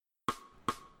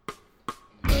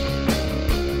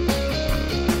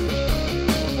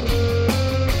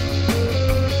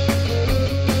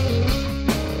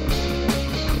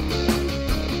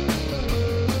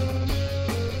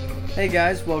Hey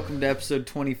guys, welcome to episode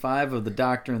 25 of The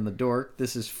Doctor and the Dork.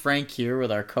 This is Frank here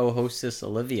with our co-hostess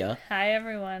Olivia. Hi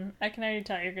everyone. I can already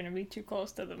tell you're going to be too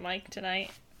close to the mic tonight.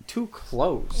 Too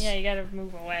close? Yeah, you got to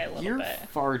move away a little You're bit.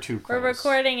 far too close. We're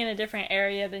recording in a different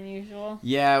area than usual.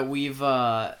 Yeah, we've,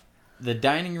 the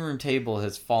dining room table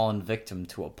has fallen victim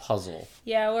to a puzzle.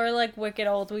 Yeah, we're like wicked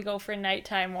old. We go for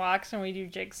nighttime walks and we do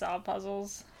jigsaw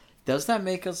puzzles. Does that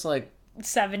make us like...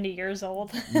 70 years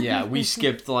old. Yeah, we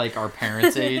skipped like our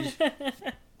parents' age.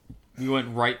 We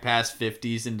went right past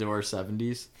 50s into our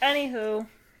 70s. Anywho,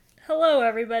 hello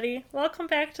everybody. Welcome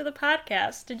back to the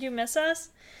podcast. Did you miss us?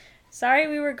 Sorry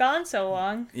we were gone so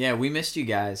long. Yeah, we missed you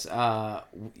guys.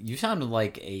 You sounded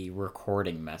like a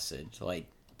recording message, like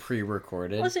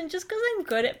pre-recorded. Listen, just because I'm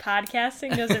good at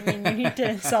podcasting doesn't mean you need to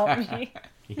insult me.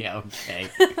 Yeah, okay.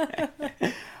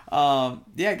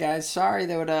 Yeah, guys, sorry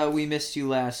that we missed you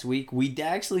last week. We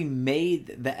actually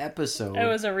made the episode. It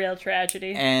was a real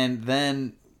tragedy. And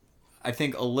then I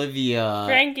think Olivia...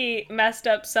 Frankie messed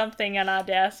up something on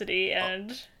Audacity,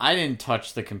 and... I didn't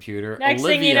touch the computer. Next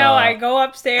Olivia... thing you know, I go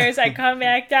upstairs, I come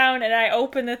back down, and I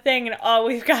open the thing, and all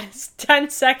we've got is 10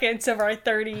 seconds of our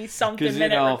 30-something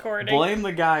minute recording. Blame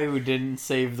the guy who didn't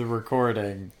save the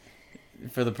recording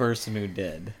for the person who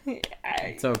did.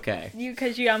 It's okay.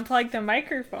 Because you unplugged the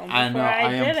microphone before I know.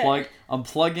 I did it.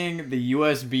 Unplugging the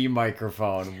USB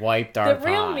microphone wiped our The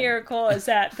real pod. miracle is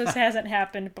that this hasn't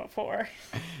happened before.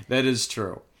 That is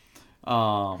true.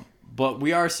 But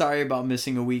we are sorry about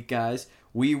missing a week, guys.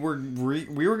 We were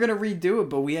gonna redo it,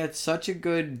 but we had such a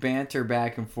good banter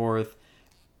back and forth.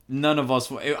 None of us...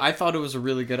 I thought it was a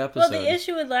really good episode. Well, the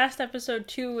issue with last episode,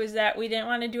 too, was that we didn't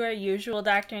want to do our usual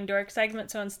Doctor and Dork segment,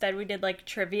 so instead we did, like,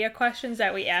 trivia questions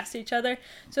that we asked each other.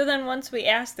 So then once we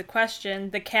asked the question,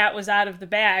 the cat was out of the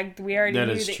bag. We already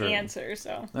knew the answer,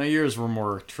 so... No, yours were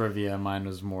more trivia. Mine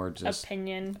was more just...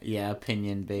 Opinion. Yeah,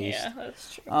 opinion-based. Yeah,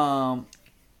 that's true.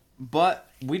 But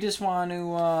we just want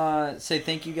to say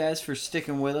thank you guys for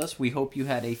sticking with us. We hope you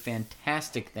had a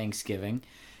fantastic Thanksgiving.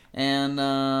 And,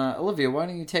 Olivia, why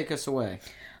don't you take us away?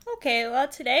 Okay, well,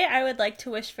 today I would like to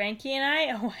wish Frankie and I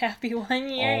a happy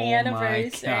one-year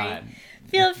anniversary. My God.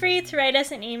 Feel free to write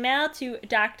us an email to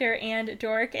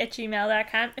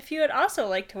doctoranddork@gmail.com if you would also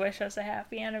like to wish us a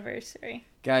happy anniversary.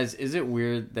 Guys, is it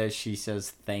weird that she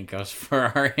says thank us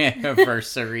for our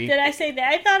anniversary? Did I say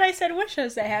that? I thought I said wish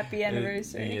us a happy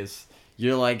anniversary. Yes.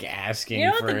 You're like asking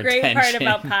for attention. You know what the great part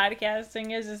about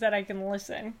podcasting is that I can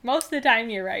listen. Most of the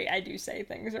time you're right. I do say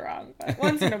things wrong, but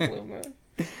once in a blue moon.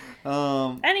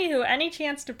 Anywho, any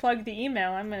chance to plug the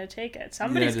email, I'm going to take it.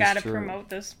 Somebody's got to promote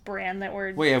this brand that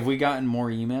we're... Wait, have we gotten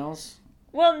more emails?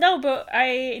 Well, no, but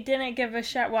I didn't give a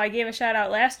shout... Well, I gave a shout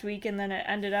out last week, and then it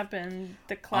ended up in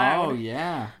the cloud. Oh,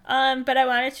 yeah. But I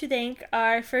wanted to thank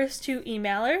our first two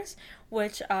emailers,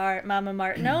 which are Mama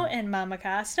Martineau and Mama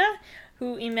Costa,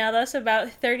 who emailed us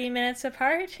about 30 minutes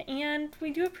apart, and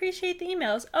we do appreciate the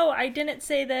emails. Oh, I didn't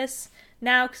say this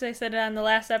now because I said it on the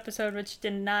last episode, which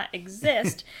did not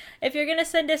exist. If you're going to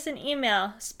send us an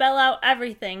email, spell out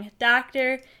everything,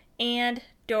 Doctor and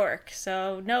Dork.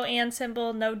 So no and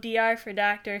symbol, no DR for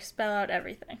Doctor, spell out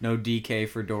everything. No DK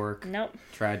for Dork. Nope.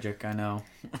 Tragic, I know.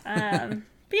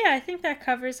 But yeah, I think that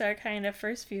covers our kind of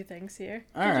first few things here.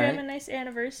 Did you have a nice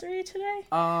anniversary today?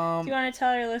 Do you want to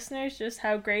tell our listeners just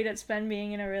how great it's been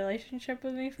being in a relationship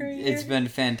with me for a year? It's been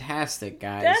fantastic,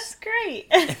 guys. That's great.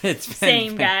 It's been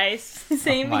Same, guys.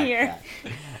 Same here.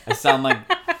 God. I sound like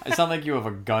you have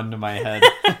a gun to my head.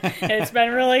 It's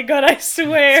been really good, I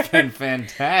swear. It's been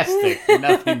fantastic.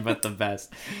 Nothing but the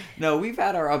best. No, we've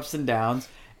had our ups and downs,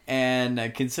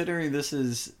 and considering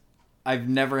I've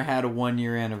never had a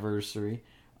 1-year anniversary.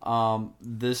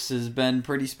 This has been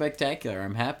pretty spectacular.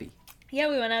 I'm happy. Yeah,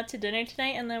 we went out to dinner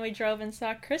tonight, and then we drove and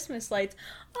saw Christmas lights.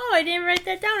 Oh, I didn't write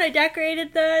that down. I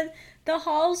decorated the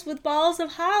halls with balls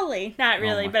of holly. Not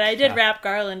really, but I did wrap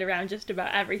garland around just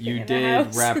about everything in the house.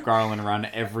 You did wrap garland around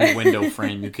every window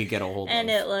frame you could get a hold of. And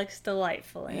it looks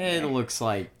delightful in It here. looks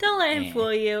like... Don't let him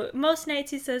fool you. Most nights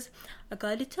he says, I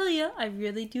gotta tell you, I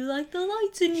really do like the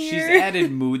lights in here. She's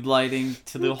added mood lighting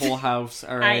to the whole house,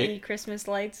 alright? I.e. Christmas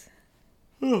lights.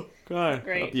 Oh, God.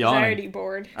 Great. Yawning. I'm already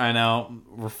bored. I know.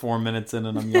 We're 4 minutes in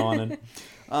and I'm yawning.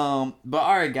 But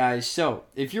alright, guys. So,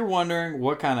 if you're wondering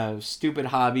what kind of stupid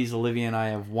hobbies Olivia and I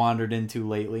have wandered into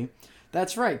lately,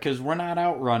 that's right, because we're not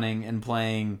out running and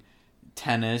playing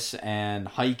tennis and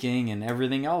hiking and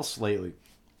everything else lately.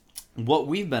 What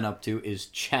we've been up to is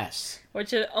chess.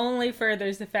 Which only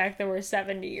furthers the fact that we're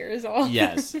 70 years old.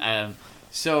 Yes.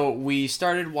 So we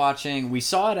started watching. We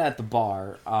saw it at the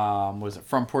bar. Was it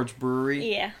Front Porch Brewery?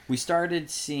 Yeah. We started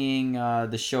seeing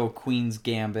the show Queen's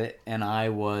Gambit, and I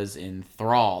was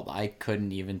enthralled. I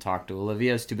couldn't even talk to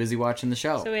Olivia. I was too busy watching the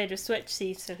show. So we had to switch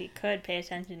seats so he could pay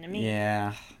attention to me.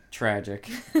 Yeah, tragic.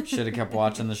 Should have kept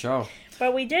watching the show.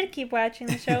 But we did keep watching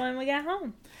the show when we got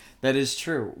home. That is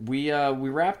true. We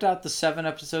wrapped out the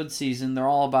 7-episode season. They're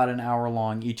all about an hour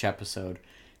long each episode,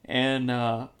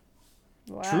 and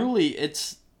Wow. truly,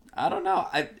 it's I don't know.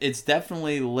 It's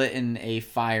definitely lit a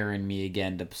fire in me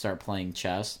again to start playing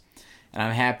chess, and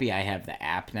I'm happy I have the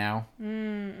app now.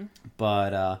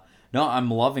 But no,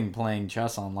 I'm loving playing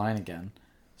chess online again.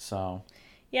 So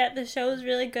Yeah, the show is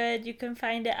really good. You can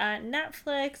find it on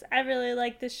Netflix. I really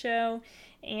like the show,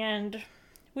 and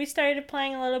we started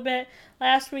playing a little bit.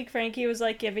 Last week, Frankie was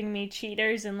like giving me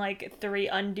cheaters and like 3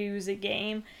 undos a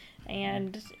game,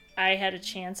 and I had a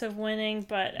chance of winning,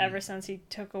 but ever since he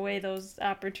took away those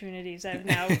opportunities, I've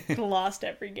now lost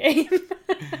every game.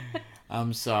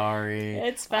 I'm sorry.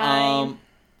 It's fine.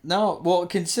 No, well,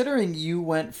 considering you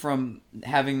went from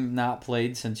having not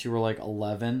played since you were like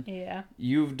 11, Yeah.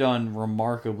 you've done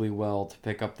remarkably well to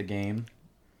pick up the game.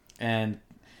 And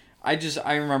I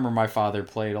remember my father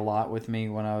played a lot with me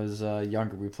when I was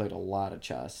younger. We played a lot of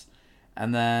chess.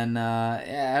 And then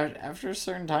after a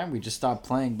certain time, we just stopped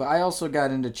playing. But I also got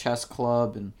into chess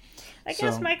club, and I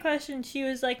guess my question to you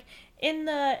is like in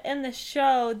the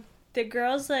show, the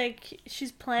girl's like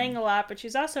she's playing a lot, but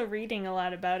she's also reading a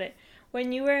lot about it.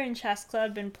 When you were in chess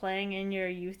club and playing in your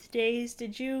youth days,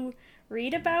 did you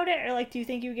read about it, or like do you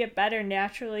think you get better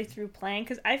naturally through playing?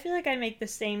 Because I feel like I make the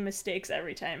same mistakes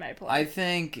every time I play. I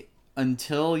think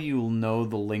until you know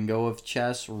the lingo of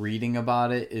chess, reading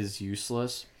about it is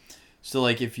useless. So,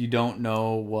 like, if you don't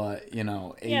know what,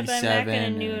 A7... Yeah, but I'm not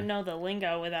going to know the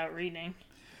lingo without reading.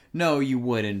 No, you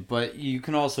wouldn't, but you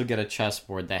can also get a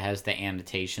chessboard that has the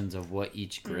annotations of what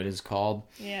each grid is called.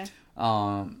 Yeah.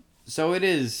 So it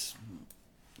is,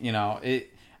 and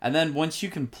then once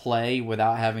you can play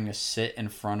without having to sit in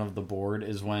front of the board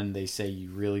is when they say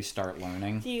you really start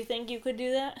learning. Do you think you could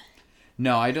do that?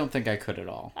 No, I don't think I could at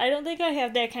all. I don't think I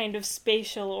have that kind of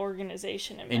spatial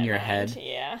organization in your mind. head?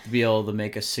 Yeah. To be able to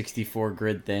make a 64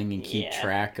 grid thing and keep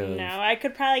track of... No, I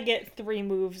could probably get 3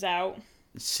 moves out.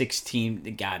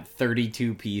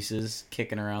 32 pieces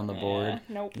kicking around the board.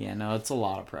 Nope. Yeah, no, it's a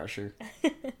lot of pressure.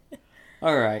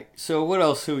 All right, so what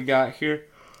else do we got here?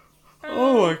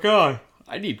 Oh my god.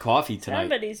 I need coffee tonight.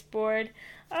 Somebody's bored.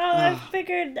 Oh, I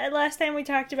figured last time we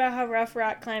talked about how rough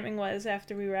rock climbing was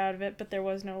after we were out of it, but there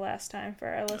was no last time for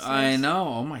our listeners. I know.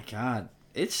 Oh my god.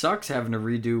 It sucks having to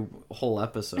redo whole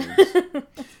episodes.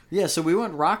 Yeah, so we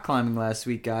went rock climbing last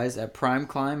week, guys, at Prime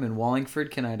Climb in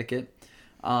Wallingford, Connecticut.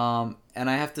 And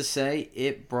I have to say,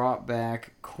 it brought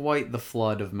back quite the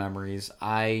flood of memories.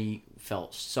 I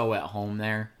felt so at home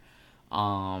there.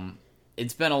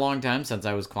 It's been a long time since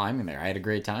I was climbing there. I had a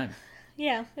great time.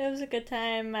 Yeah, it was a good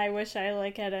time. I wish I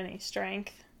had any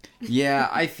strength. Yeah,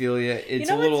 I feel you.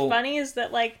 It's what's funny is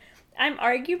that I'm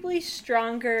arguably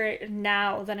stronger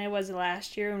now than I was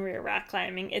last year when we were rock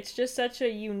climbing. It's just such a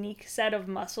unique set of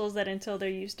muscles that until they're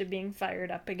used to being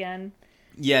fired up again.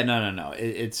 Yeah, no.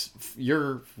 It's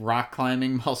your rock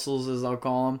climbing muscles, as I'll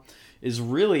call them, is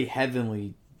really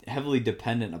heavily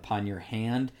dependent upon your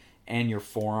hand and your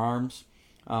forearms.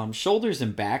 Shoulders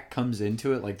and back comes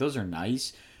into it. Like, those are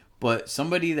nice. But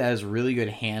somebody that has really good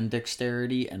hand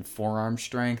dexterity and forearm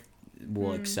strength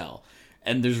will excel.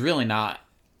 And there's really not,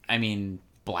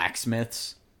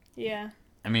 blacksmiths. Yeah.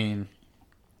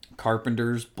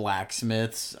 Carpenters,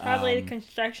 blacksmiths. Probably the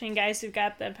construction guys who've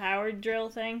got the power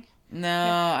drill thing.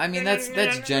 No,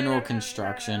 that's general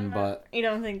construction, but... You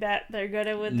don't think that they're good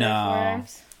at with their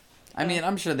forearms?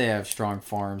 I'm sure they have strong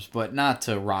forearms, but not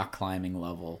to rock climbing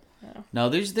level. No,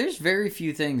 there's very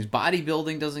few things.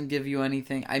 Bodybuilding doesn't give you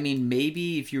anything.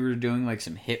 Maybe if you were doing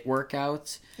some HIIT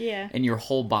workouts, yeah, and your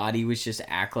whole body was just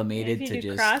acclimated to just. If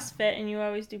you do CrossFit and you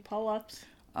always do pull-ups.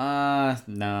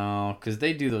 No, because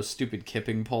they do those stupid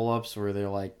kipping pull-ups where they're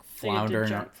floundering. So you have to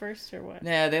jump first or what?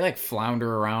 Yeah, they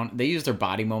flounder around. They use their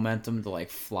body momentum to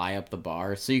fly up the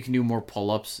bar, so you can do more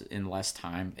pull-ups in less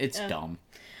time. It's dumb.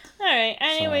 All right.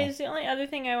 Anyways, the only other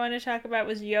thing I wanted to talk about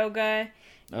was yoga.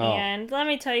 Oh. And let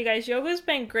me tell you guys, yoga's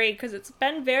been great because it's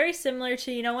been very similar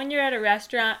to, when you're at a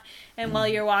restaurant and while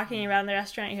you're walking around the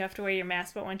restaurant, you have to wear your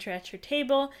mask. But once you're at your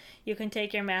table, you can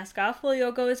take your mask off. Well,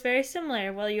 yoga is very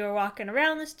similar. While you were walking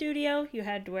around the studio, you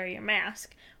had to wear your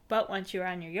mask. But once you were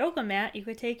on your yoga mat, you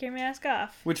could take your mask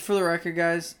off. Which, for the record,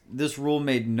 guys, this rule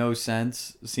made no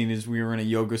sense, seeing as we were in a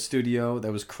yoga studio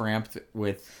that was cramped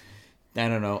with I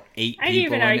don't know, 8 people. I'd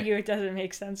even in argue it doesn't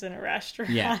make sense in a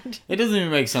restaurant. Yeah, it doesn't even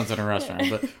make sense in a restaurant.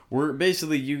 But we're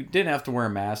basically, you didn't have to wear a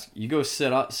mask. You go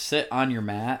sit on your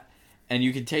mat, and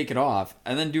you can take it off,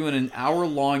 and then doing an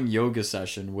hour-long yoga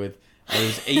session with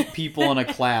there's 8 people in a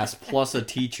class plus a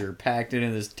teacher packed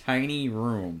into this tiny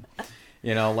room.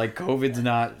 You know, like COVID's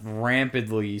not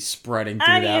rampantly spreading through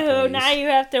that place. Now you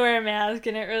have to wear a mask,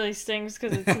 and it really stings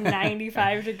because it's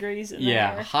 95 degrees in there.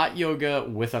 Yeah, hot yoga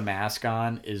with a mask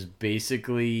on is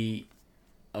basically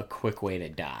a quick way to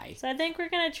die. So I think we're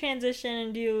going to transition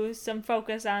and do some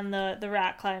focus on the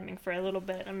rock climbing for a little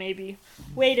bit, and maybe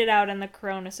wait it out in the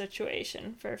corona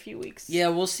situation for a few weeks. Yeah,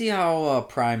 we'll see how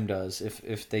Prime does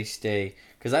if they stay.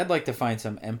 Because I'd like to find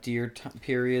some emptier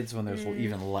periods when there's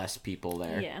even less people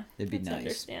there. Yeah, it'd be nice.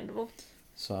 Understandable.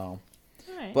 So, all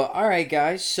right. But all right,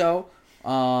 guys. So,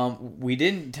 we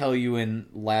didn't tell you in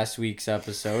last week's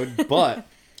episode, but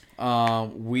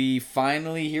we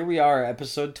finally, here we are,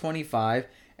 episode 25,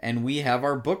 and we have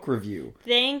our book review.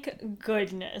 Thank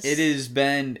goodness. It has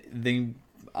been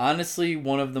honestly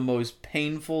one of the most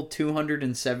painful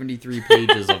 273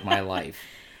 pages of my life.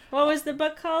 What was the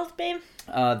book called, babe?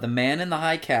 The Man in the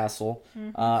High Castle.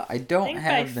 I don't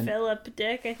have by Philip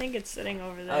Dick. I think it's sitting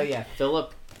over there. Oh yeah,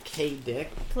 Philip K. Dick.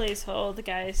 Please hold,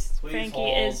 guys. Please Frankie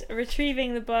hold. is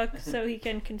retrieving the book so he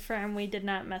can confirm we did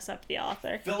not mess up the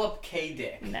author. Philip K.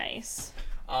 Dick. Nice.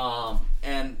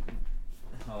 And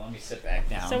let me sit back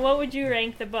down. So what would you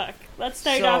rank the book? Let's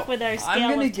start off with our scale of 10.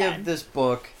 I'm going to give this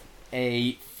book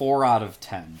a 4 out of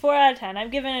 10. 4 out of 10. I'm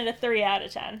giving it a 3 out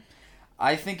of 10.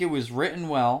 I think it was written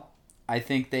well. I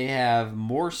think they have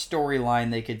more storyline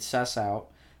they could suss out.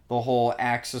 The whole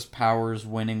Axis powers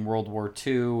winning World War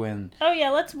II and... Oh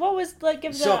yeah, give the audience...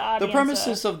 the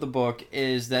premises of the book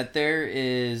is that there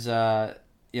is, a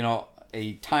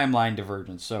timeline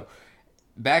divergence. So,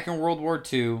 back in World War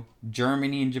II,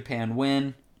 Germany and Japan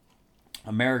win.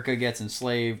 America gets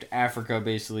enslaved. Africa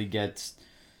basically gets,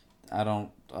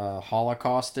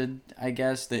 holocausted, I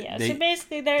guess. So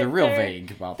basically they're real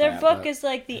vague about their that. Their book is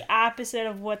like the opposite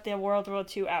of what the World War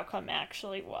II outcome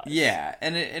actually was. Yeah,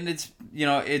 and it's,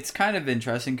 it's kind of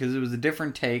interesting because it was a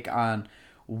different take on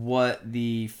what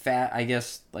the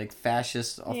fascist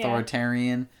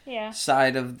authoritarian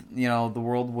side of the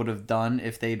world would have done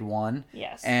if they'd won.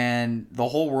 Yes. And the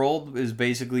whole world is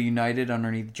basically united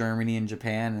underneath Germany and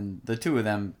Japan, and the two of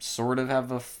them sort of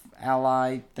have a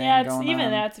ally thing going on.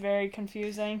 Even that's very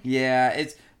confusing. Yeah,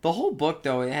 it's the whole book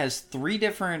though. It has 4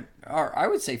 different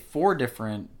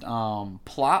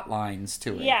plot lines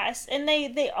to it. Yes, and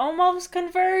they almost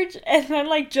converge, and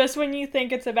then just when you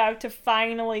think it's about to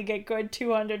finally get good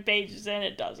 200 pages in,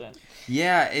 it doesn't.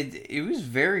 Yeah, it was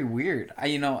very weird.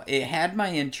 It had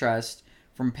my interest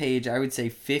from page, I would say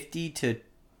 50 to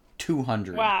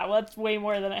 200. Wow, that's way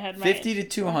more than I had. 50 to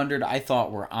 200 I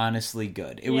thought were honestly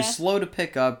good. It was slow to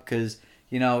pick up because,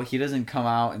 he doesn't come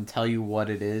out and tell you what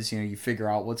it is. You figure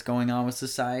out what's going on with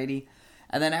society.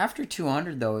 And then after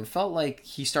 200, though, it felt like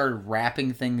he started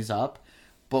wrapping things up,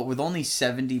 but with only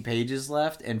 70 pages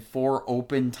left and 4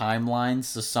 open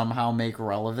timelines to somehow make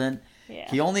relevant. Yeah.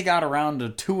 He only got around to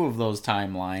 2 of those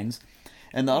timelines,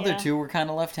 and the other 2 were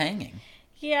kind of left hanging.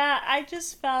 Yeah, I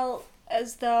just felt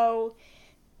as though...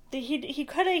 He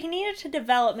needed to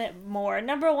develop it more.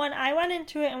 Number one, I went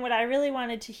into it and what I really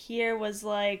wanted to hear was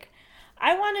I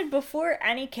wanted, before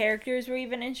any characters were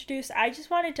even introduced, I just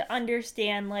wanted to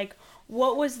understand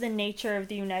what was the nature of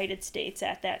the United States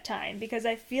at that time, because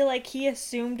I feel like he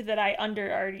assumed that I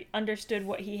already understood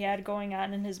what he had going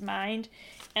on in his mind,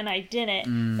 and I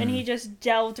didn't. And he just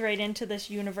delved right into this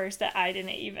universe that I didn't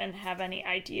even have any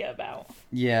idea about.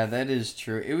 Yeah, that is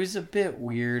true. It was a bit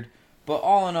weird. But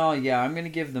all in all, yeah, I'm going to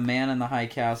give The Man in the High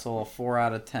Castle a 4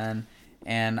 out of 10.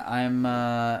 And I'm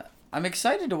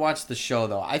excited to watch the show,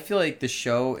 though. I feel like the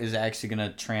show is actually going to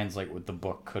translate what the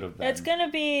book could have been. It's going to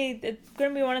be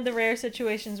one of the rare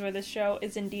situations where the show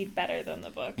is indeed better than the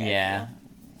book. Yeah.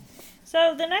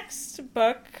 So the next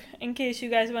book, in case you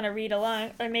guys want to read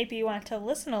along, or maybe you want to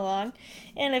listen along,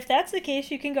 and if that's the case,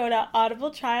 you can go to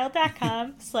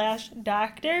audibletrial.com/Dr.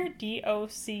 DOCTOR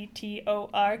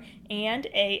and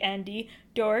AND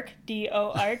Dork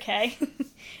DORK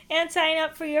and sign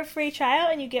up for your free trial,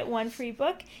 and you get 1 free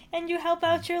book, and you help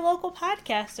out your local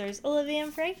podcasters, Olivia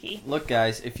and Frankie. Look,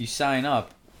 guys, if you sign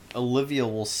up, Olivia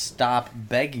will stop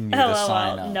begging you to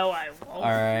sign up. No, I won't. All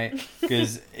right,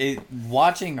 because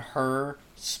watching her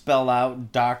spell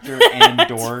out Doctor and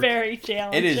Dork, very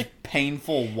challenging. it is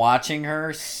painful watching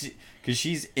her because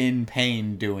she's in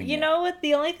pain doing it. You know what?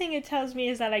 The only thing it tells me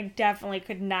is that I definitely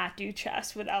could not do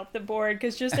chess without the board,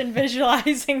 because just in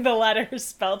visualizing the letters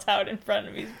spelled out in front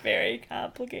of me is very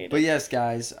complicated. But yes,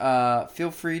 guys,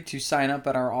 feel free to sign up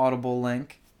at our Audible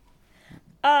link.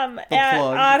 At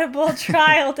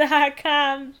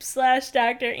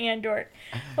audibletrial.com/Dr. Andort.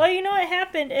 Well, you know what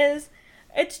happened is,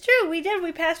 it's true, we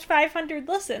passed 500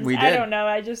 listens. We did. I don't know,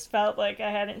 I just felt like I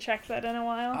hadn't checked that in a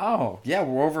while. Oh, yeah,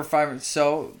 we're over 500.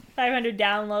 So 500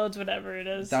 downloads, whatever it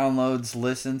is. downloads,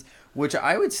 listens, which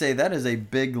I would say that is a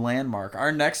big landmark.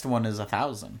 Our next one is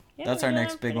 1,000. Yeah, That's our we're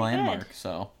next doing big pretty landmark. good.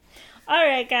 So, All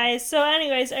right, guys. So,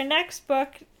 anyways, our next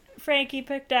book, Frankie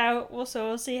picked out. We'll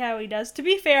see how he does. To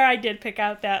be fair, I did pick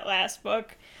out that last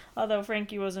book, although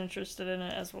Frankie was interested in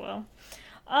it as well.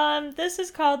 This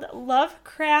is called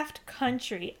Lovecraft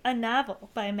Country, a novel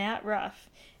by Matt Ruff.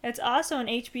 It's also an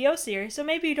HBO series, so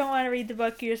maybe you don't want to read the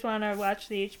book, you just want to watch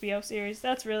the HBO series.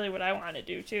 That's really what I want to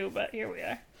do too, but here we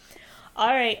are. All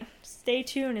right, stay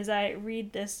tuned as I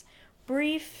read this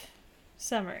brief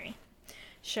summary.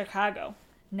 Chicago,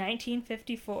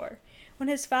 1954. When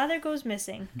his father goes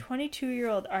missing,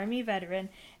 22-year-old Army veteran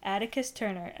Atticus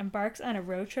Turner embarks on a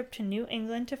road trip to New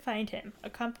England to find him,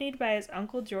 accompanied by his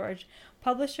Uncle George,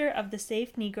 publisher of the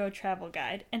Safe Negro Travel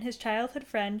Guide, and his childhood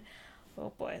friend,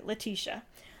 Letitia.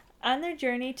 On their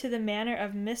journey to the manor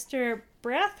of Mr.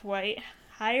 Brathwaite,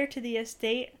 hired to the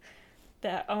estate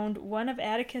that owned one of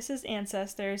Atticus's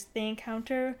ancestors, they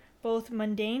encounter both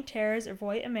mundane terrors of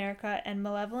white America and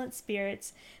malevolent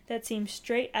spirits that seem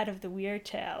straight out of the weird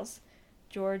tales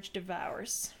George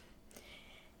devours.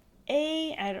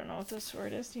 I don't know what this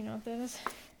word is. Do you know what that is?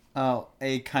 oh,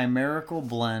 a chimerical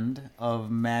blend of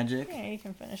magic. Yeah, you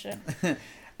can finish it.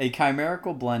 A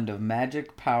chimerical blend of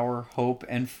magic, power, hope,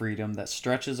 and freedom that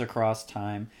stretches across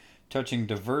time, touching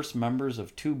diverse members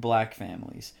of two black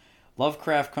families.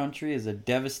 Lovecraft Country is a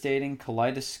devastating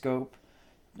kaleidoscopic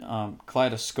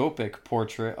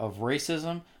portrait of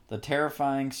racism, the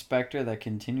terrifying specter that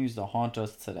continues to haunt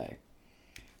us today.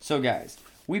 So, guys,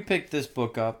 we picked this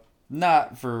book up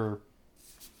not for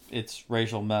its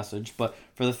racial message, but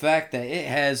for the fact that it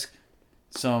has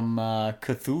some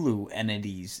Cthulhu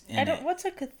entities in it. What's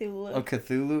a Cthulhu? A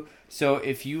Cthulhu. So,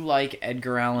 if you like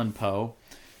Edgar Allan Poe,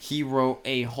 he wrote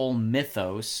a whole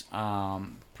mythos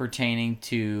pertaining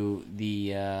to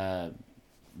the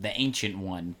ancient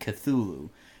one, Cthulhu,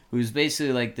 who's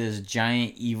basically like this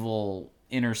giant evil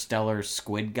interstellar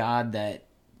squid god that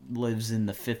lives in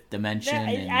the fifth dimension.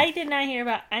 I did not hear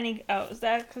about any. Oh, is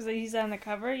that because he's on the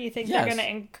cover? You think Yes. they're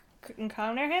going to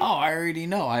encounter him? Oh, I already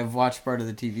know. I've watched part of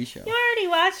the TV show. You already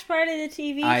watched part of the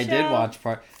TV show? I did watch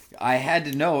part. I had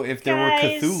to know if there were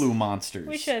Guys, Cthulhu monsters.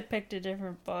 We should have picked a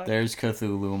different book. There's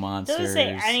Cthulhu monsters. Doesn't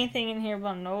say anything in here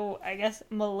about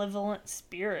malevolent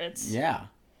spirits. Yeah.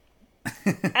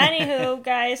 Anywho,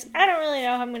 guys, I don't really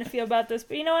know how I'm going to feel about this,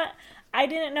 but you know what? I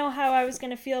didn't know how I was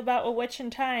going to feel about A Witch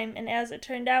in Time, and as it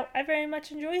turned out, I very much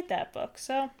enjoyed that book,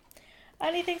 so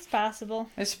anything's possible.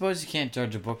 I suppose you can't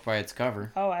judge a book by its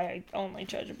cover. Oh, I only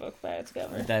judge a book by its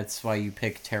cover. That's why you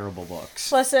pick terrible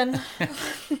books. Listen.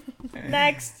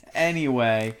 Next.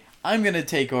 Anyway, I'm going to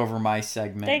take over my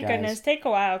segment, Thank guys. goodness. Take a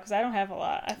while, because I don't have a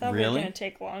lot. I thought we Really? were going to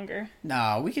take longer.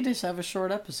 No, we could just have a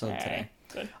short episode today.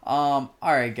 Alright, good.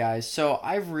 Alright, guys. So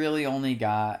I've really only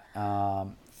got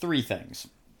 3 things.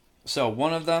 So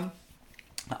one of them,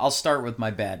 I'll start with my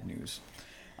bad news.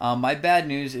 My bad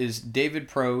news is David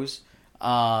Prose,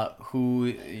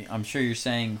 who I'm sure you're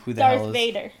saying who the hell is. Darth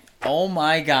Vader. Oh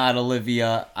my God,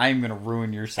 Olivia, I'm gonna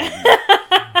ruin your segment.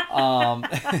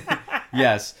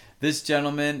 Yes, this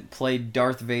gentleman played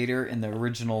Darth Vader in the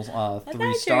original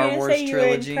 3 Star Wars you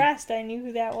trilogy. were impressed. I knew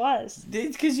who that was.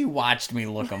 It's because you watched me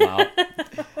look him up.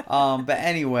 But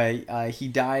anyway, he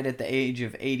died at the age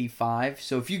of 85.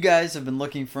 So if you guys have been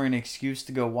looking for an excuse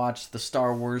to go watch the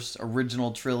Star Wars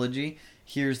original trilogy,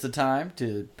 here's the time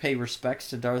to pay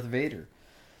respects to Darth Vader.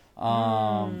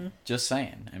 Just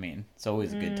saying. I mean, it's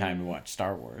always a good time to watch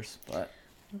Star Wars. But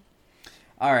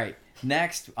all right.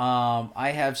 Next,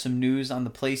 I have some news on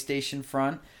the PlayStation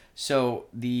front. So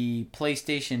the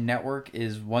PlayStation Network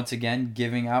is once again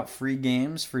giving out free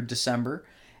games for December.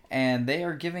 And they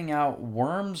are giving out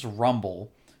Worms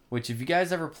Rumble, which if you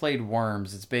guys ever played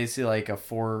Worms, it's basically like a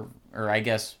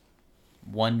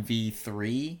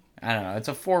 1v3. I don't know. It's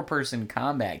a 4-person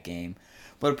combat game.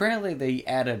 But apparently they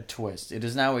added a twist. It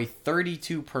is now a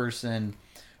 32-person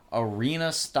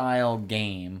arena-style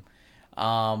game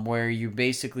where you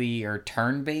basically are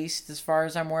turn-based as far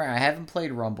as I'm aware. I haven't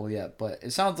played Rumble yet, but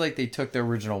it sounds like they took the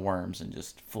original Worms and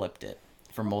just flipped it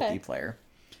for multiplayer.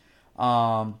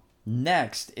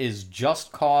 Next is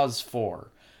Just Cause 4.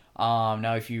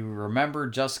 Now, if you remember,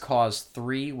 Just Cause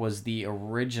 3 was the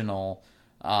original,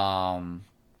 I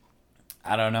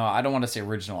don't know, I don't want to say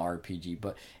original RPG,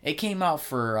 but it came out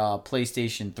for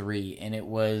PlayStation 3, and it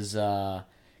was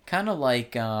kind of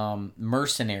like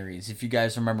Mercenaries. If you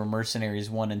guys remember Mercenaries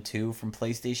 1 and 2 from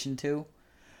PlayStation 2.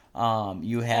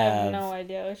 You I have have no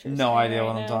idea what you're no saying idea right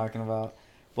what now. I'm talking about.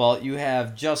 Well, you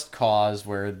have Just Cause,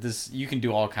 where you can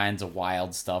do all kinds of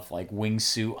wild stuff, like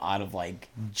wingsuit out of like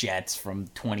jets from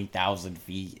 20,000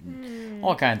 feet, and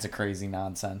all kinds of crazy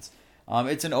nonsense.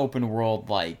 It's an open world,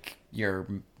 like you're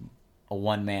a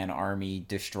one-man army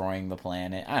destroying the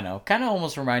planet. I don't know, kind of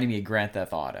almost reminding me of Grand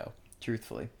Theft Auto,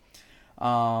 truthfully.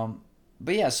 But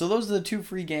yeah, so those are the 2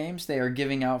 free games they are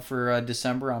giving out for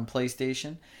December on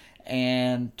PlayStation.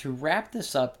 And to wrap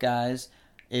this up, guys,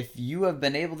 if you have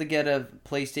been able to get a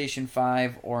PlayStation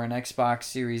 5 or an Xbox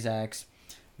Series X,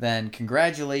 then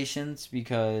congratulations,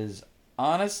 because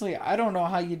honestly, I don't know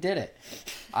how you did it.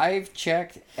 I've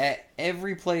checked at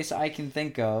every place I can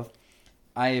think of.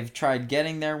 I have tried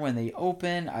getting there when they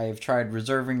open. I have tried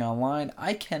reserving online.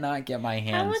 I cannot get my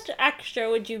hands. How much extra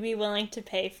would you be willing to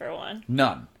pay for one?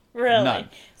 None. Really? None.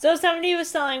 So if somebody was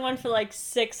selling one for like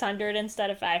 $600 instead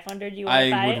of $500, you would buy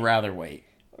it? I would rather wait.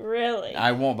 Really?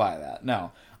 I won't buy that.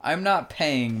 No. I'm not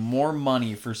paying more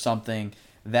money for something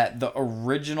that the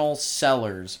original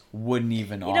sellers wouldn't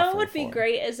even offer. You know what would be for.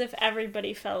 great is if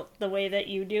everybody felt the way that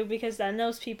you do, because then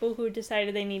those people who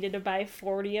decided they needed to buy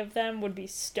 40 of them would be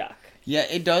stuck. Yeah,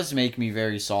 it does make me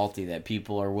very salty that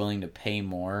people are willing to pay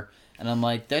more. And I'm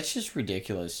like, that's just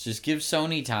ridiculous. Just give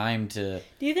Sony time to...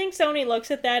 Do you think Sony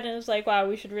looks at that and is like, wow,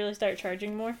 we should really start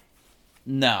charging more?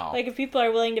 No. Like, if people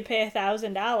are willing to pay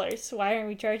 $1,000, why aren't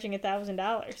we charging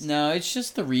 $1,000? No, it's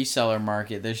just the reseller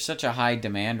market. There's such a high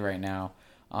demand right now.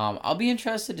 I'll be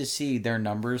interested to see their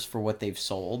numbers for what they've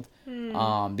sold.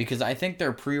 Because I think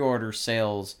their pre-order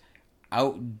sales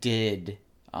outdid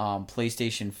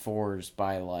PlayStation 4's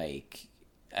by, like...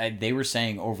 they were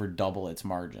saying over double its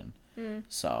margin.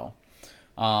 So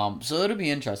it'll be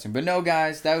interesting. But no,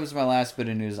 guys, that was my last bit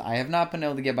of news. I have not been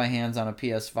able to get my hands on a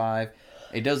PS5.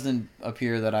 It doesn't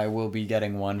appear that I will be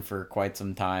getting one for quite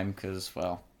some time because,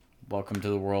 well, welcome to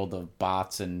the world of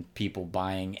bots and people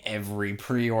buying every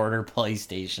pre-order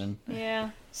PlayStation. Yeah.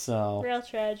 So, real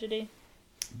tragedy.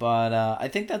 But I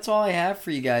think that's all I have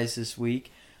for you guys this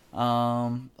week.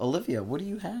 Olivia, what do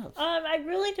you have? I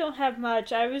really don't have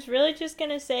much. I was really just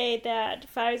gonna say that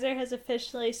Pfizer has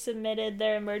officially submitted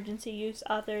their emergency use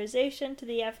authorization to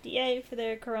the FDA for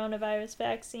their coronavirus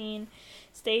vaccine,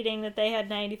 stating that they had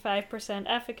 95%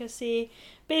 efficacy.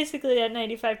 Basically, that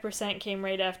 95% came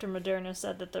right after Moderna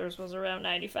said that theirs was around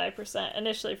 95%.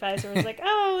 Initially, Pfizer was like,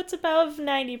 oh, it's above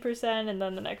 90%, and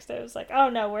then the next day it was like, oh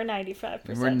no, we're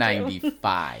 95%. We're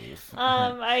 95.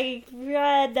 I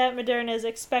read that Moderna is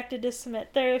expected to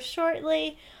submit theirs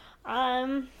shortly.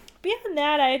 Beyond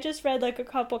that, I just read like a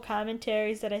couple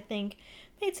commentaries that I think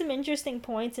made some interesting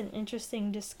points and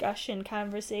interesting discussion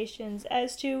conversations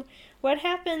as to what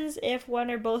happens if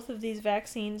one or both of these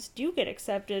vaccines do get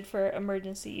accepted for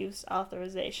emergency use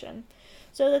authorization.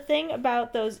 So the thing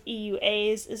about those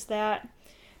EUAs is that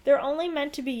they're only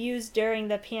meant to be used during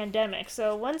the pandemic.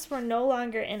 So once we're no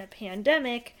longer in a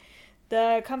pandemic,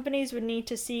 the companies would need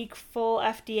to seek full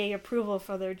FDA approval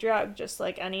for their drug, just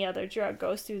like any other drug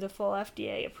goes through the full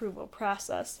FDA approval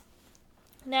process.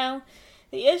 Now,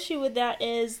 the issue with that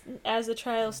is, as the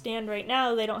trials stand right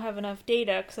now, they don't have enough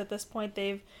data, because at this point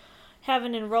they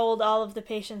haven't enrolled all of the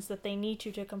patients that they need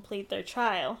to complete their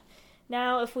trial.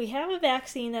 Now, if we have a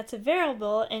vaccine that's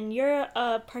available, and you're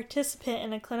a participant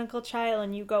in a clinical trial,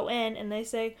 and you go in, and they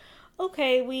say,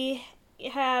 okay, we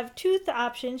have two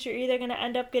options. You're either going to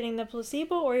end up getting the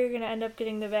placebo or you're going to end up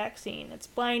getting the vaccine. It's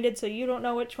blinded, so you don't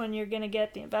know which one you're going to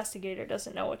get. The investigator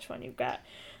doesn't know which one you've got.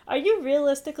 Are you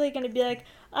realistically going to be like,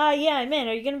 yeah, I'm in?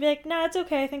 Or are you going to be like, nah, it's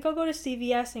okay. I think I'll go to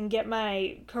CVS and get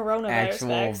my coronavirus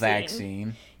actual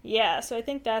vaccine. Yeah, so I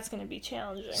think that's going to be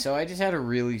challenging. So I just had a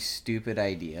really stupid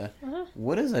idea.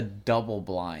 What is a double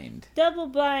blind? Double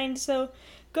blind, so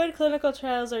good clinical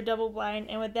trials are double blind,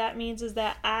 and what that means is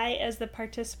that I, as the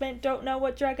participant, don't know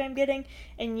what drug I'm getting,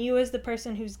 and you, as the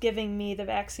person who's giving me the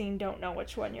vaccine, don't know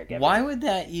which one you're getting. Why would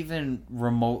that even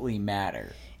remotely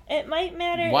matter? It might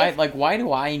matter. Why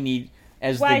do I need,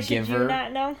 as the giver? Why should you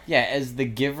not know? Yeah, as the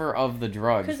giver of the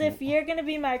drug. Because if you're going to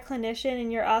be my clinician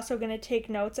and you're also going to take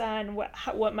notes on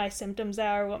what my symptoms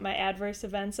are, what my adverse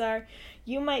events are,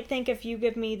 you might think if you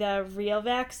give me the real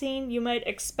vaccine, you might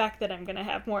expect that I'm going to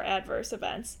have more adverse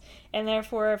events. And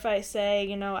therefore, if I say,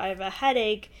 you know, I have a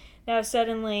headache, now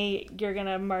suddenly you're going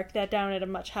to mark that down at a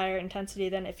much higher intensity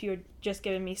than if you had just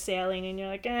given me saline and you're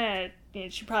like,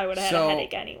 she probably would have had a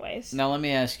headache anyways. Now let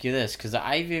me ask you this, because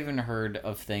I've even heard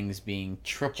of things being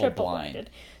triple blind.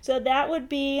 So that would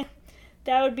be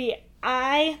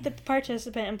I, the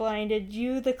participant, am blinded.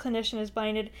 You, the clinician, is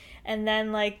blinded, and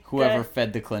then whoever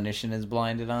fed the clinician is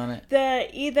blinded on it.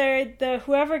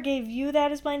 Whoever gave you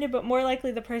that is blinded, but more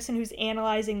likely the person who's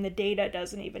analyzing the data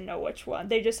doesn't even know which one.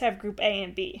 They just have group A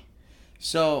and B.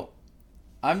 So,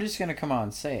 I'm just gonna come out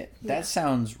and say it. Yeah. That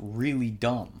sounds really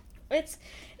dumb.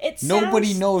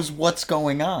 Nobody knows what's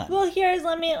going on. Well,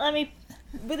 let me.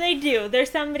 But they do. There's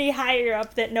somebody higher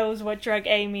up that knows what drug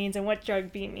A means and what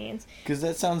drug B means. Because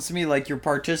that sounds to me like your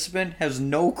participant has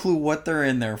no clue what they're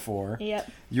in there for. Yep.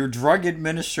 Your drug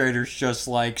administrator's just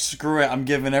like, screw it, I'm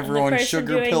giving everyone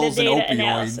sugar pills and opioids. The data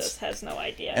analysis has no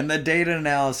idea. And the data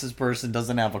analysis person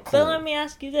doesn't have a clue. But let me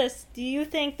ask you this. Do you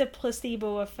think the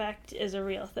placebo effect is a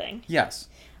real thing? Yes.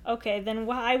 Okay, then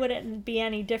why would it be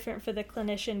any different for the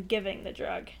clinician giving the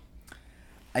drug?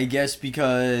 I guess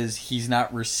because he's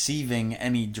not receiving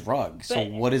any drug. So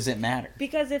what does it matter?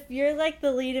 Because if you're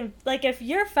if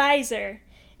you're Pfizer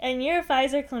and you're a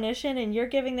Pfizer clinician and you're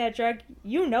giving that drug,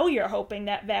 you know you're hoping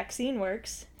that vaccine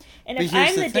works. And if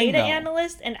I'm the data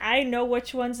analyst and I know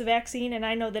which one's the vaccine and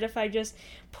I know that if I just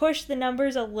push the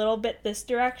numbers a little bit this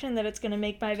direction that it's going to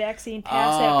make my vaccine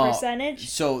pass that percentage.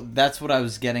 So that's what I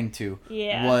was getting to.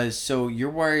 Yeah. So you're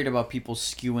worried about people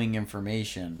skewing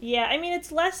information. Yeah, I mean,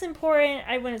 it's less important.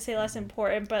 I wouldn't say less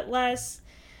important, but less,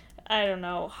 I don't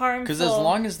know, harmful. Because as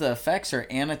long as the effects are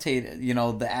annotated,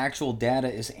 the actual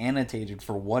data is annotated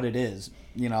for what it is,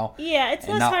 Yeah, it's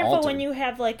less harmful when you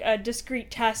have, a discrete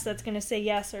test that's going to say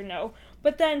yes or no.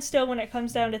 But then still, when it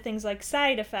comes down to things like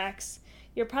side effects,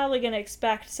 you're probably going to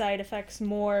expect side effects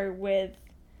more with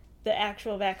the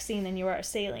actual vaccine than you are a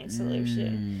saline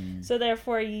solution. So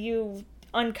therefore, you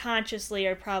unconsciously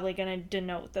are probably going to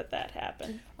denote that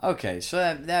happened. Okay,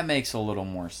 so that makes a little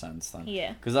more sense then.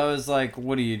 Yeah. Because I was like,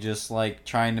 what are you just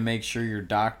trying to make sure your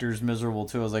doctor's miserable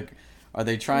too? I was like, are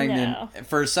they trying to...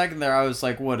 For a second there, I was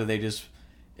like, what, do they just...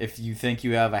 If you think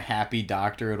you have a happy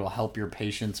doctor, it'll help your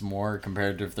patients more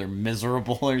compared to if they're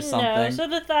miserable or something? No, so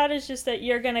the thought is just that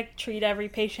you're going to treat every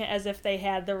patient as if they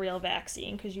had the real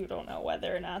vaccine because you don't know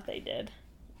whether or not they did.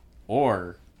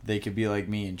 Or they could be like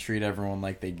me and treat everyone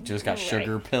like they just got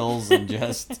sugar pills and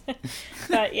just...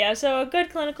 But yeah, so a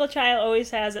good clinical trial always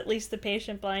has at least the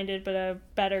patient blinded, but a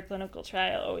better clinical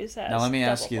trial always has... Now let me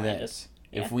ask you this.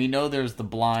 Yeah. If we know there's the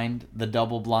blind, the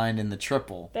double blind, and the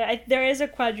triple... There is a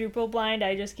quadruple blind,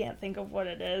 I just can't think of what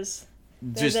it is.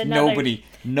 No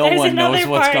one knows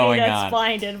what's going on.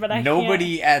 Blinded, but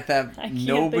nobody at that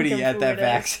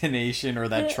vaccination or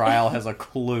that trial has a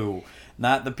clue.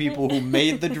 Not the people who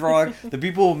made the drug. The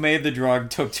people who made the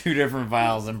drug took two different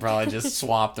vials and probably just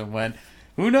swapped and went,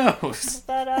 who knows?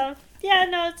 But,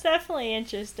 it's definitely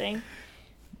interesting.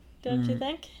 Don't you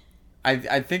think?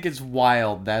 I think it's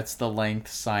wild that's the length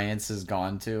science has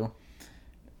gone to.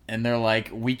 And they're like,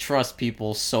 we trust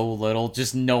people so little,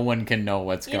 just no one can know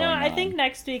what's going on. I think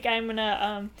next week I'm going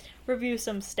to review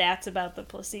some stats about the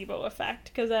placebo effect,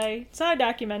 because I saw a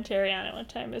documentary on it one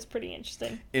time. It's pretty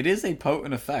interesting. It is a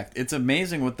potent effect. It's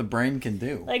amazing what the brain can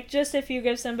do. Just if you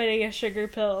give somebody a sugar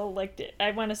pill,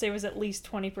 I want to say it was at least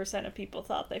 20% of people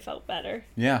thought they felt better.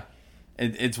 Yeah.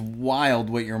 It's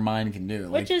wild what your mind can do.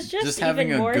 Which is just having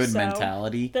even more a good so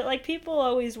mentality. That people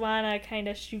always want to kind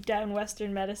of shoot down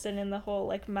Western medicine and the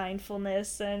whole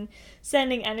mindfulness and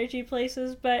sending energy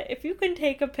places. But if you can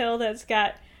take a pill that's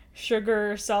got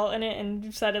sugar or salt in it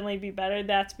and suddenly be better,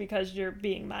 that's because you're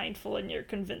being mindful and you're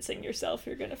convincing yourself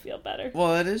you're going to feel better.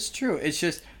 Well, it is true. It's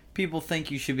just people think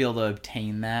you should be able to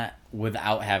obtain that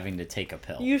without having to take a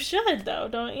pill. You should, though,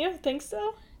 don't you? Think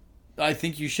so? I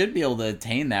think you should be able to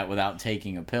attain that without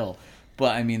taking a pill.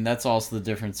 But, I mean, that's also the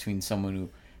difference between someone who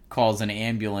calls an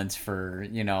ambulance for,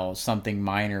 something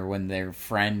minor when their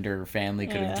friend or family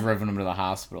could have driven them to the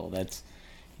hospital. That's,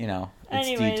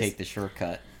 Anyways, do you take the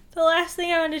shortcut? The last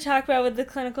thing I wanted to talk about with the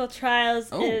clinical trials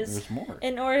is, there's more.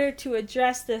 In order to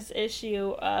address this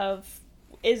issue of,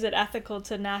 is it ethical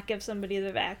to not give somebody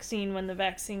the vaccine when the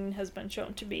vaccine has been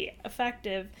shown to be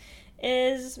effective,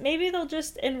 is maybe they'll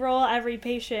just enroll every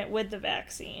patient with the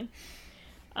vaccine.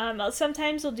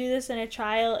 Sometimes they'll do this in a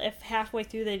trial if halfway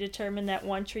through they determine that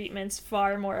one treatment's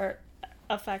far more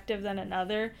effective than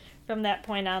another. From that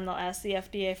point on, they'll ask the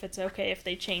FDA if it's okay if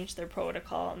they change their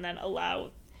protocol and then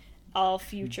allow all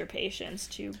future patients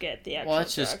to get the actual drug. Well,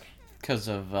 that's just because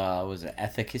of, was it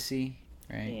efficacy?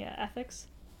 right? Yeah, ethics.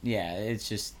 Yeah, it's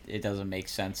just, it doesn't make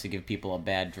sense to give people a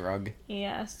bad drug.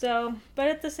 Yeah, so, but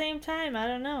at the same time, I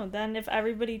don't know. Then if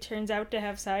everybody turns out to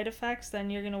have side effects,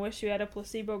 then you're going to wish you had a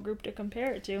placebo group to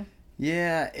compare it to.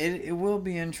 Yeah, it will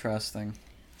be interesting.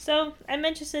 So, I'm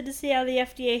interested to see how the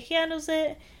FDA handles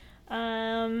it.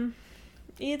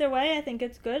 Either way, I think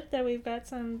it's good that we've got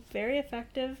some very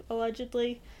effective,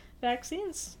 allegedly,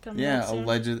 vaccines coming out soon.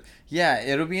 Alleged. Yeah,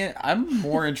 it'll be. I'm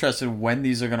more interested in when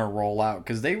these are gonna roll out,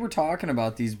 because they were talking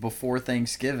about these before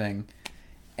Thanksgiving,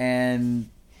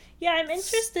 and yeah, I'm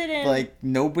interested in like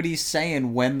nobody's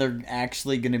saying when they're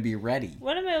actually gonna be ready.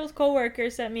 One of my old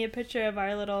coworkers sent me a picture of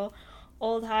our little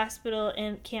old hospital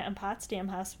in Canton Potsdam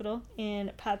Hospital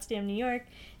in Potsdam, New York,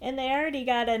 and they already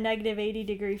got a negative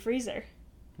 80-degree freezer.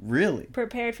 Really?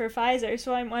 Prepared for Pfizer.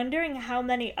 So I'm wondering how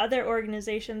many other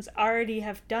organizations already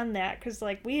have done that, because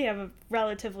like we have a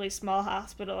relatively small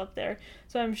hospital up there,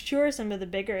 so I'm sure some of the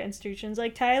bigger institutions,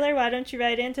 like Tyler, why don't you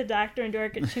write into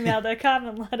drandork@gmail.com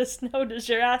and let us know, does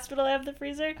your hospital have the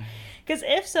freezer? Because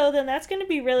if so, then that's going to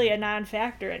be really a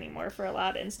non-factor anymore for a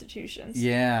lot of institutions.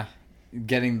 Yeah.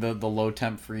 Getting the low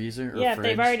temp freezer or yeah, fridge.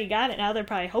 If they've already got it now, they're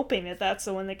probably hoping that that's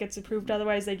the one that gets approved.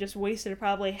 Otherwise, they just wasted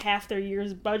probably half their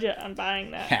year's budget on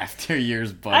buying that. Half their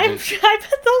year's budget. I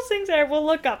bet those things are. We'll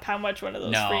look up how much one of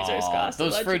those freezers cost.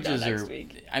 Those fridges are.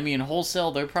 I mean,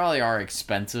 wholesale. They probably are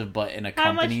expensive, but in a how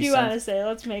company much do you want to say?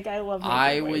 Let's make. I love.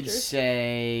 I would wagers.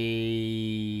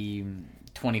 say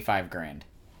 $25,000.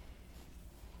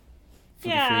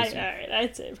 Yeah, all right.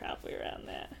 I'd say probably around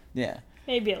that. Yeah.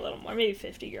 Maybe a little more. Maybe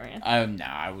 $50,000. No,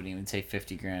 I wouldn't even say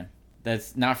 $50,000.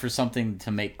 That's not for something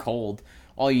to make cold.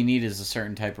 All you need is a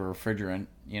certain type of refrigerant.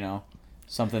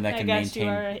 Something that can maintain. I guess you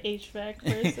are an HVAC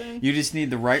person. You just need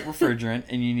the right refrigerant,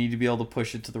 and you need to be able to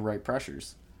push it to the right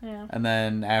pressures. Yeah. And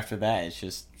then after that, it's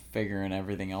just figuring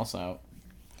everything else out.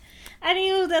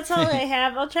 Anywho, that's all I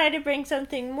have. I'll try to bring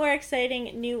something more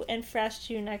exciting, new, and fresh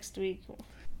to you next week.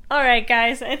 Alright,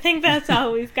 guys, I think that's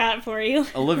all we've got for you.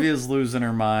 Olivia's losing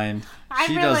her mind.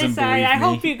 I'm really sorry. I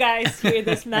hope you guys hear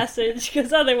this message,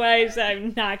 because otherwise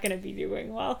I'm not going to be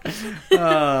doing well.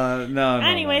 No.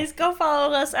 Anyways, go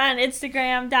follow us on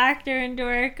Instagram, Dr. and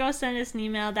Dork. Go send us an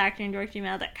email,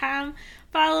 drandork@gmail.com.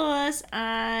 Follow us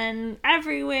on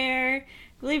everywhere.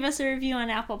 Leave us a review on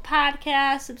Apple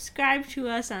Podcasts. Subscribe to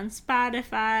us on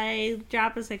Spotify.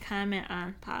 Drop us a comment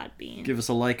on Podbean. Give us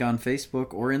a like on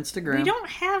Facebook or Instagram. We don't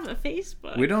have a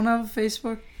Facebook. We don't have a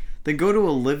Facebook? Then go to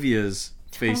Olivia's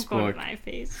Facebook. Don't go to my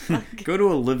Facebook. Go to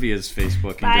Olivia's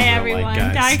Facebook and Bye, give her everyone. a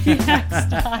like, guys. Talk to you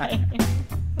next time.